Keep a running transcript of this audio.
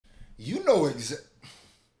You know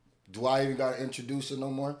do I even gotta introduce it no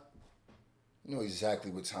more? You know exactly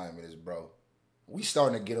what time it is, bro. We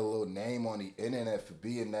starting to get a little name on the internet for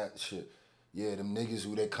being that shit. Yeah, them niggas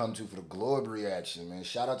who they come to for the Glorb reaction, man.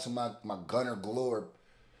 Shout out to my gunner Glorb.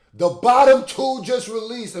 The bottom two just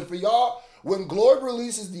released. And for y'all, when Glorb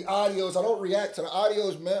releases the audios, I don't react to the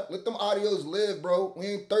audios, man. Let them audios live, bro. We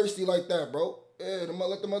ain't thirsty like that, bro. Yeah,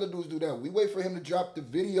 let them other dudes do that. We wait for him to drop the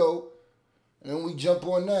video, and then we jump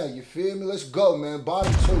on that. You feel me? Let's go, man.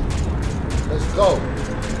 Bottom two. Let's go.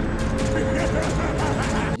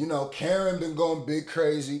 You know, Karen been going big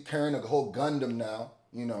crazy. Karen a whole Gundam now,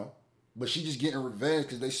 you know. But she just getting revenge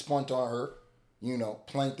because they spunt on her. You know,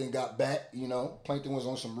 Plankton got back, you know. Plankton was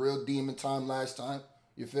on some real demon time last time.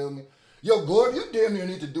 You feel me? Yo, Glorb, you damn near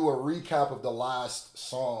need to do a recap of the last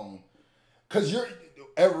song. Because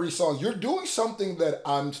every song, you're doing something that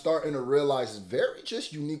I'm starting to realize is very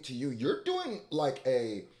just unique to you. You're doing like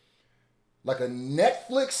a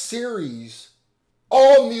Netflix series,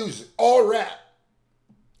 all music, all rap.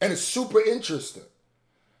 And it's super interesting.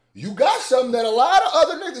 You got something that a lot of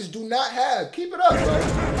other niggas do not have. Keep it up,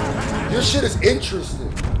 bro. Your shit is interesting.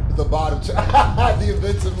 The bottom two. The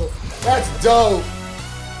Invincible. That's dope.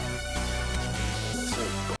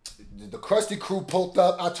 The Krusty crew pulled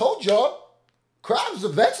up. I told y'all. Krabs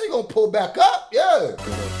eventually gonna pull back up. Yeah.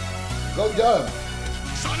 Go dumb.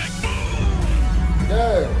 Sonic Boom.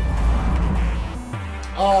 Yeah.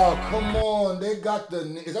 Oh, come on. They got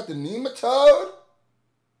is that the nematode?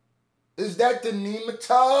 Is that the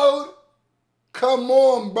nematode? Come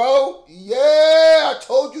on, bro. Yeah, I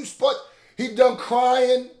told you, Spud. He done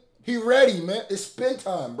crying. He ready, man. It's spin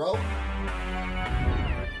time, bro.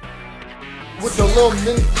 With the little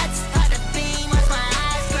mini.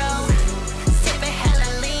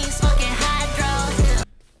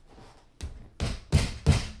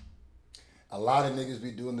 A lot of niggas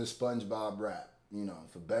be doing this SpongeBob rap. You know,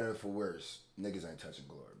 for better or for worse. Niggas ain't touching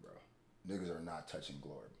Glorb, bro. Niggas are not touching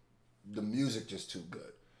Glorb. The music just too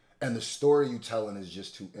good. And the story you telling is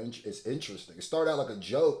just it's interesting. It started out like a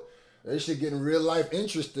joke. This shit getting real life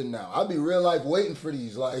interesting now. I'll be real life waiting for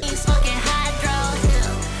these. Like, smoking hydro.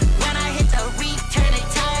 When I hit the return it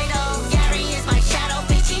title. Gary is my shadow,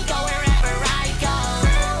 bitch, he go wherever I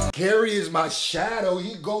go. Gary is my shadow,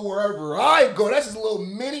 he go wherever I go. That's his little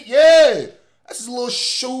mini, yeah. That's his little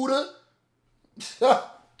shooter.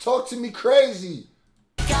 Talk to me crazy.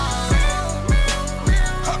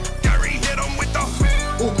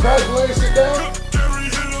 Ooh, Crash Lane, sit down.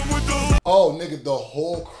 Oh, nigga, the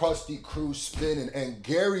whole Krusty crew spinning, and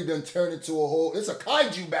Gary done turned into a whole, it's a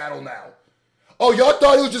kaiju battle now. Oh, y'all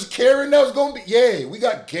thought it was just Karen that was gonna be? Yeah, we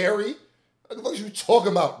got Gary. What the fuck you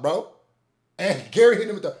talking about, bro? And Gary hit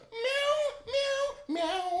him with the meow, meow,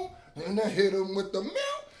 meow. And then hit him with the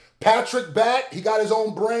meow. Patrick back, he got his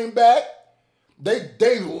own brain back. They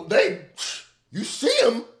you see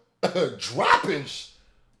him dropping.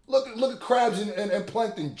 Look at Krabs and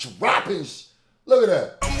Plankton dropping. Look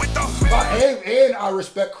at that. And I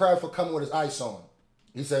respect Krabs for coming with his ice on.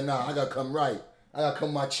 He said, nah, I gotta come right. I gotta come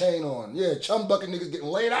with my chain on. Yeah, chum bucket niggas getting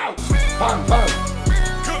laid out. Bang, bang.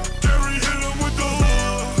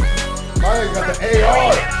 I ain't got the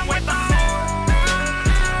AR.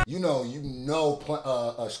 You know,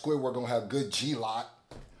 Squidward gonna have good G-Lot.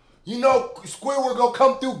 You know Squidward gonna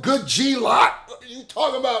come through good G-Lot. What are you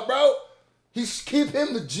talking about, bro? Keep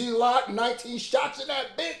him the G-Lot, 19 shots in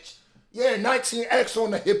that bitch. Yeah, 19X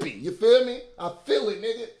on the hippie. You feel me? I feel it,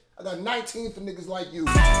 nigga. I got 19 for niggas like you.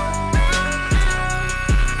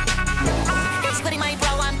 Squiddy my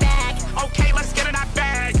bro, I'm back. Okay, let's get in that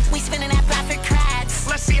bag. We spinning that black for cracks.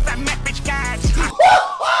 Let's see if that Mac bitch gags.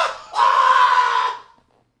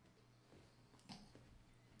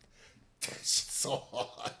 That shit's so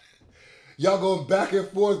hard. Y'all going back and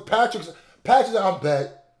forth. Patrick's, I'm back.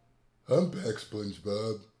 I'm back,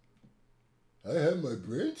 SpongeBob. I had my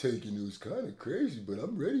brain taken. It was kind of crazy, but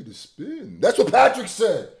I'm ready to spin. That's what Patrick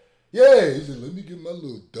said. Yeah, he said, let me get my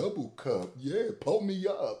little double cup. Yeah, pull me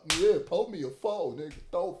up. Yeah, pull me a four, nigga.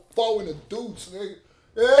 Throw four in the deuce, nigga.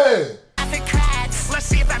 Yeah. Let's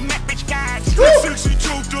see if that Mac bitch gags. Sexy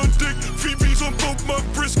choked on dick, Phoebe's on both my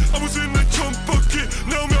wrists. I was in the chunk bucket,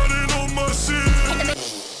 now I'm out in on my shit.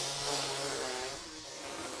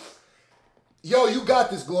 Yo, you got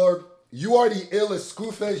this, Glorb. You are the illest.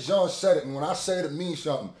 Screwface John said it, and when I say it, it means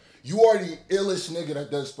something. You are the illest nigga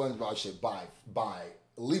that does SpongeBob shit by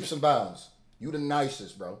leaps and bounds. You the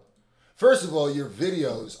nicest, bro. First of all, your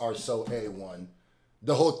videos are so A1.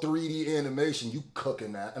 The whole 3D animation, you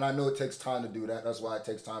cooking that. And I know it takes time to do that. That's why it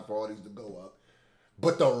takes time for all these to go up.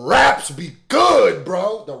 But the raps be good,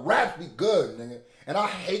 bro. The raps be good, nigga. And I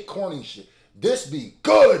hate corny shit. This be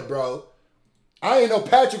good, bro. I ain't no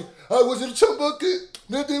Patrick. I was in a chump bucket.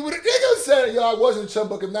 Nothing with a nigga said, yo, I wasn't a chump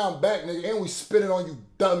bucket. Now I'm back, nigga. And we spitting on you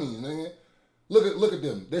dummies, nigga. Look at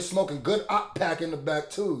them. They're smoking good op pack in the back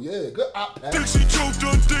too. Yeah, good op pack. Dixie choked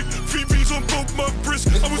on dick, VVs on both my wrists.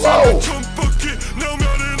 I was Whoa. in a chump bucket, now I'm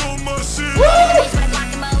out and on my shit.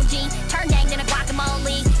 Turn danged in a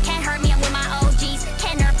guacamole. Can't hurt me, I'm with my OGs.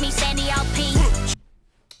 Can't nerf me, Sandy LP.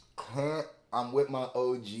 I'm with my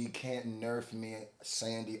OG, can't nerf me,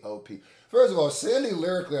 Sandy OP. First of all, Sandy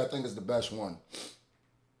lyrically, I think is the best one.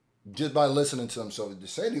 Just by listening to him. So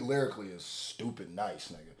Sandy lyrically is stupid nice,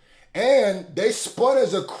 nigga. And they spun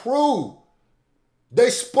as a crew. They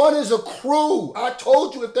spun as a crew. I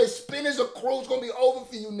told you if they spin as a crew, it's gonna be over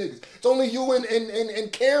for you niggas. It's only you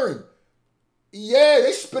and Karen. Yeah,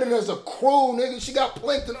 they spinning as a crew, nigga. She got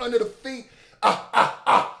plankton under the feet.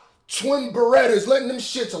 Twin Berettas, letting them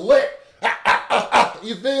shits lit.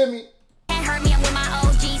 You feel me? Can't hurt me, I'm with my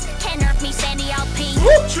OGs. Can't nerf me, Sandy LP.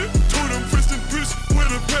 Shit, told them fist and piss where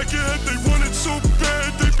the pack at. They want it so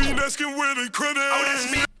bad, they been asking where they credit. Oh, that's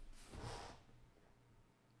me.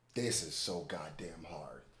 This is so goddamn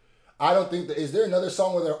hard. I don't think that, is there another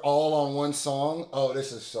song where they're all on one song? Oh,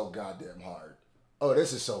 this is so goddamn hard. Oh,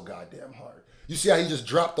 this is so goddamn hard. You see how he just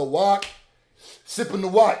dropped the walk? Sipping the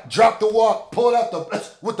walk, drop the walk, pull it out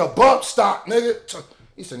with the bump stock, nigga.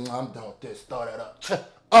 He said, I'm done with this, throw that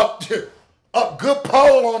up. Up, good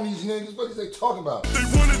pole on these niggas. What is they talking about? They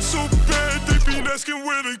want it so bad, they been asking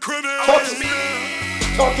where they credit.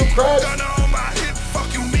 Talk to Crash. Gunner on my hip,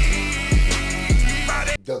 fuck you mean.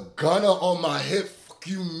 The gunner on my hip, fuck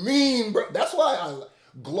you mean, bro. That's why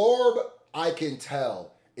Glorb, I can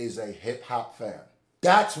tell, is a hip hop fan.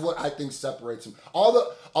 That's what I think separates him.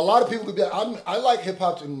 A lot of people could be like, I like hip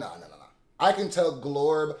hop too. No. I can tell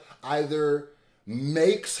Glorb either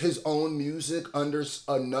makes his own music under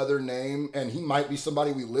another name, and he might be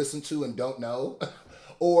somebody we listen to and don't know,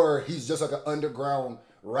 or he's just like an underground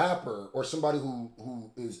rapper or somebody who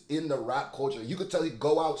is in the rap culture. You could tell he'd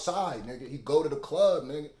go outside, nigga. He'd go to the club,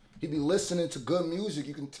 nigga. He'd be listening to good music.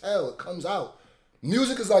 You can tell it comes out.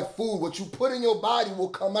 Music is like food. What you put in your body will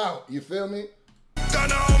come out. You feel me?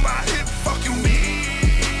 Gunner on my hip, fuck you mean.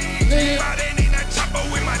 Nigga. I ain't in that chopper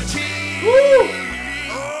with my team. Woo!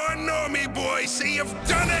 Oh, know me, boy. See, you've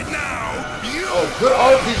done it now. You Good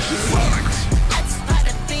RPG. fucked. That's part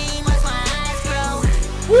of being with my eyes, bro.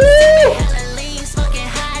 Woo! Hella lean, smoking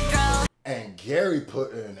hydro. And Gary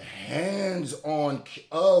putting hands on.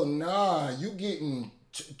 Oh nah, you getting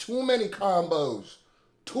too many combos.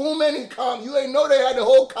 Too many You ain't know they had the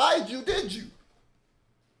whole kaiju, did you?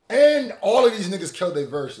 And all of these niggas killed their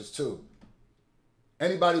verses too.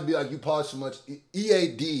 Anybody be like, you pause too much?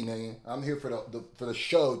 EAD, nigga. I'm here for the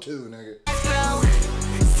show too, nigga. Bro,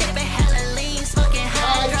 sipping hella lean, smoking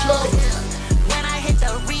hydro. When I hit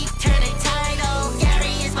the returning title,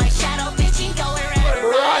 Gary is my shadow, bitch. He go wherever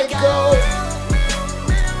Where I I go.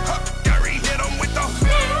 Huh, Gary hit him with the.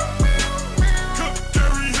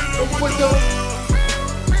 Gary hit him with the.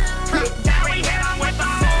 Gary hit him with the.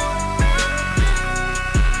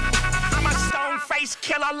 I'm a stone face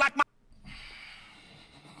killer like my.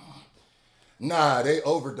 Nah, they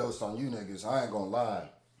overdosed on you niggas. I ain't gonna lie.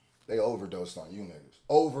 They overdosed on you niggas.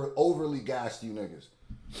 Overly gassed you niggas.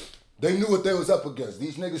 They knew what they was up against.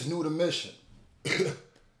 These niggas knew the mission.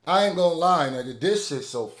 I ain't gonna lie, nigga. This shit's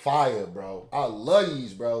so fire, bro. I love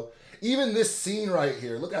these, bro. Even this scene right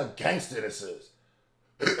here. Look how gangster this is.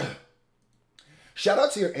 Shout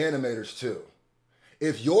out to your animators, too.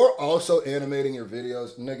 If you're also animating your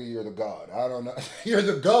videos, nigga, you're the god. I don't know. You're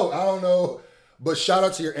the GOAT. I don't know. But shout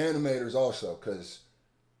out to your animators also, because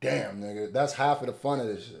damn, nigga, that's half of the fun of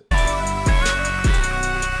this shit. I'm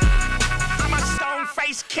a stone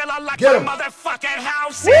face killer like Get my him. motherfucking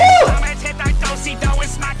house. Woo! Diamonds hit that do-si-do and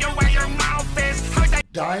smack you where your mouth is. Heard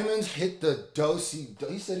that Diamonds hit the do-si-do.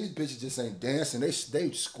 He said these bitches just ain't dancing. They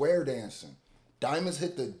square dancing. Diamonds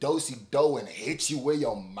hit the do-si-do and hit you where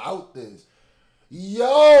your mouth is.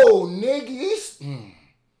 Yo, niggas.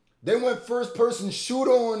 They went first person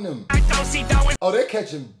shooter on them. do-si-do and Oh, they're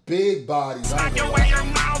catching big bodies. smack you where your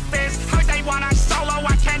mouth is. Heard they want a solo,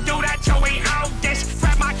 I can't do that till we out this.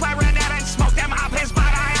 Grab my clarinet and smoke them up his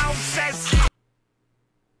body ounces.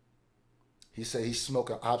 He said he's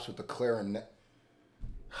smoking ops with the clarinet.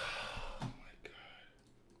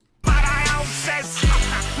 Body ounces.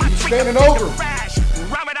 He's standing over. Fresh,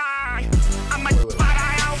 rub it eye. I'm a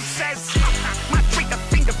body ounces. My treat the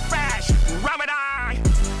finger fresh, rub it eye.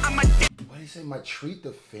 I'm a What did he say? My treat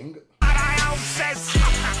the finger? body ounces.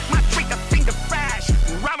 My treat the finger fresh,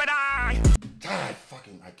 rub it eye. God,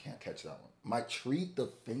 I can't catch that one. My treat the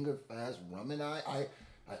finger fast rum and I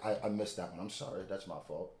I missed that one. I'm sorry. That's my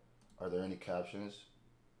fault. Are there any captions?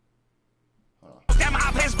 Hold on. Them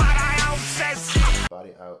up his body out says.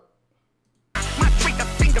 Body out. My treat the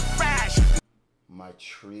finger fresh. My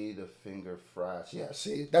tree the finger fast. Yeah,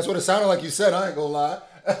 see? That's what it sounded like you said. I ain't gonna lie.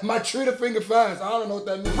 My tree the finger fast. I don't know what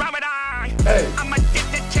that means. Rub it on. Hey. I'm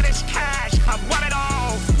addicted to this cash. I want it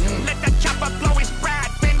all. Let the chopper blow his brad.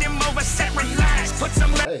 Bend him over, set, relax. Put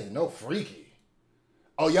some. Hey, no freaky.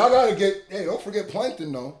 Oh, y'all gotta get. Hey, don't forget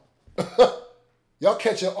Plankton though. Y'all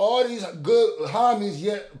catching all these good homies,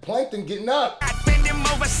 yet Plankton getting up. Bend him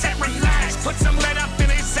over, set, relax. Put some lead up in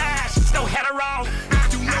his ass. Still hetero.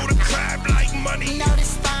 You know the crab like money. Know the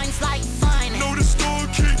spine's like fun. Know the store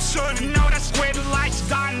keeps shining. Know the squid likes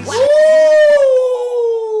guns. Woo!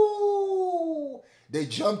 They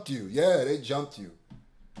jumped you. Yeah, they jumped you.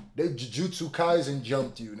 They Jujutsu Kaisen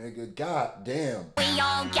jumped you, nigga. God damn. We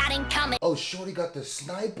all got in common. Oh, shorty got the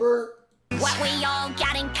sniper. What we all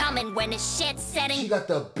got in common when the shit's She setting. got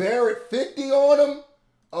the Barrett 50 on him.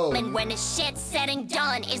 Oh, And when the shit's said and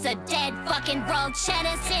done is a dead fucking road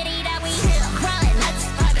cheddar city that we run. Let's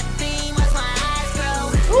start the beam as my eyes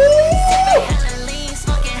grow. Sipping hella lean,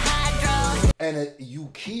 smoking hydro. and you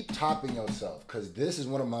keep topping yourself, because this is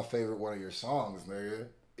one of my favorite one of your songs, nigga.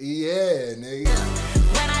 Yeah, nigga.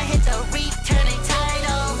 When I hit the reef, turning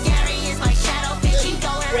tidal. Gary is my shadow, bitch. He go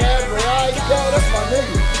wherever I go. That's my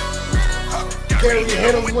nigga. Gary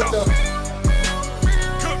hit him with the.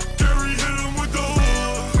 Gary hit him with the.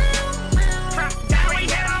 Gary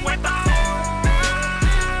hit him with the.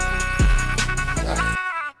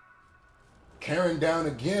 Karen down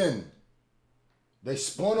again. They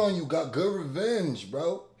spun on you, got good revenge,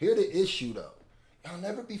 bro. Here the issue though. Y'all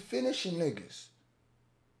never be finishing niggas.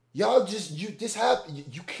 Y'all just, this happen.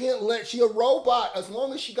 You can't let, she a robot. As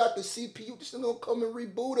long as she got the CPU, just gonna come and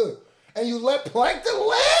reboot her. And you let Plankton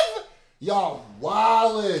live? Y'all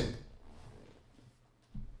wildin'.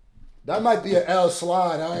 That might be an L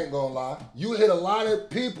slide, I ain't gonna lie. You hit a lot of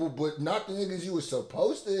people, but not the niggas you were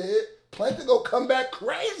supposed to hit. Plankton gonna come back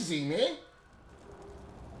crazy, man.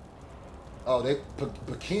 Oh, they,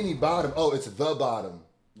 bikini bottom. Oh, it's the bottom.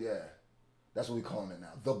 Yeah. That's what we calling it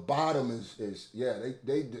now. The bottom is yeah,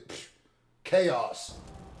 they chaos.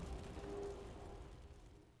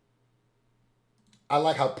 I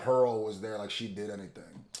like how Pearl was there, like she did anything.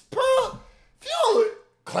 Pearl, if you don't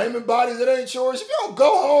claiming bodies that ain't yours, if you don't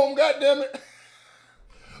go home, goddammit.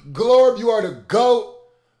 Glorb, you are the GOAT.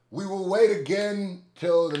 We will wait again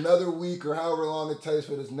till another week or however long it takes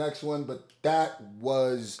for this next one, but that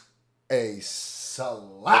was a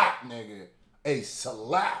slap, nigga. A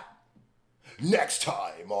slap. Next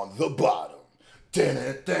time on The Bottom.